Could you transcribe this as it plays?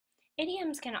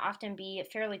Idioms can often be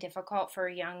fairly difficult for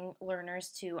young learners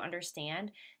to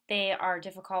understand. They are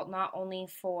difficult not only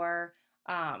for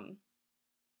um,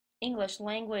 English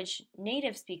language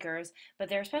native speakers, but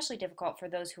they're especially difficult for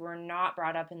those who are not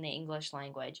brought up in the English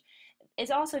language. It's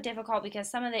also difficult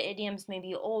because some of the idioms may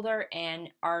be older and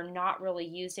are not really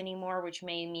used anymore, which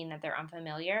may mean that they're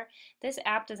unfamiliar. This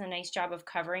app does a nice job of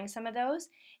covering some of those.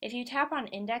 If you tap on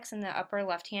index in the upper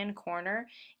left-hand corner,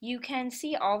 you can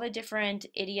see all the different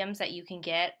idioms that you can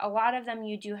get. A lot of them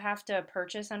you do have to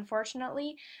purchase,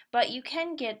 unfortunately, but you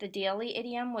can get the daily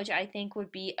idiom, which I think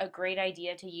would be a great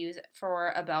idea to use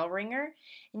for a bell ringer.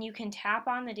 And you can tap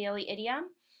on the daily idiom.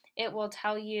 It will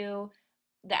tell you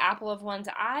the apple of one's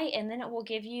eye, and then it will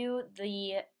give you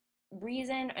the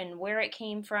reason and where it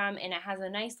came from, and it has a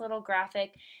nice little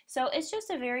graphic. So it's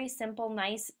just a very simple,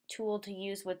 nice tool to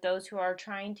use with those who are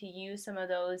trying to use some of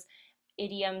those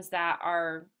idioms that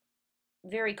are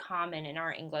very common in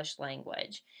our English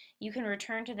language. You can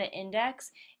return to the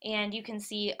index and you can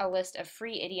see a list of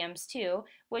free idioms too,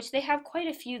 which they have quite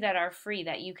a few that are free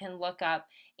that you can look up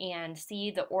and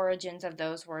see the origins of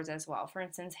those words as well. For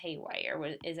instance,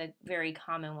 haywire is a very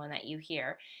common one that you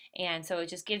hear. And so it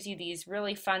just gives you these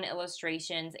really fun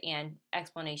illustrations and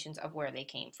explanations of where they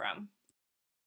came from.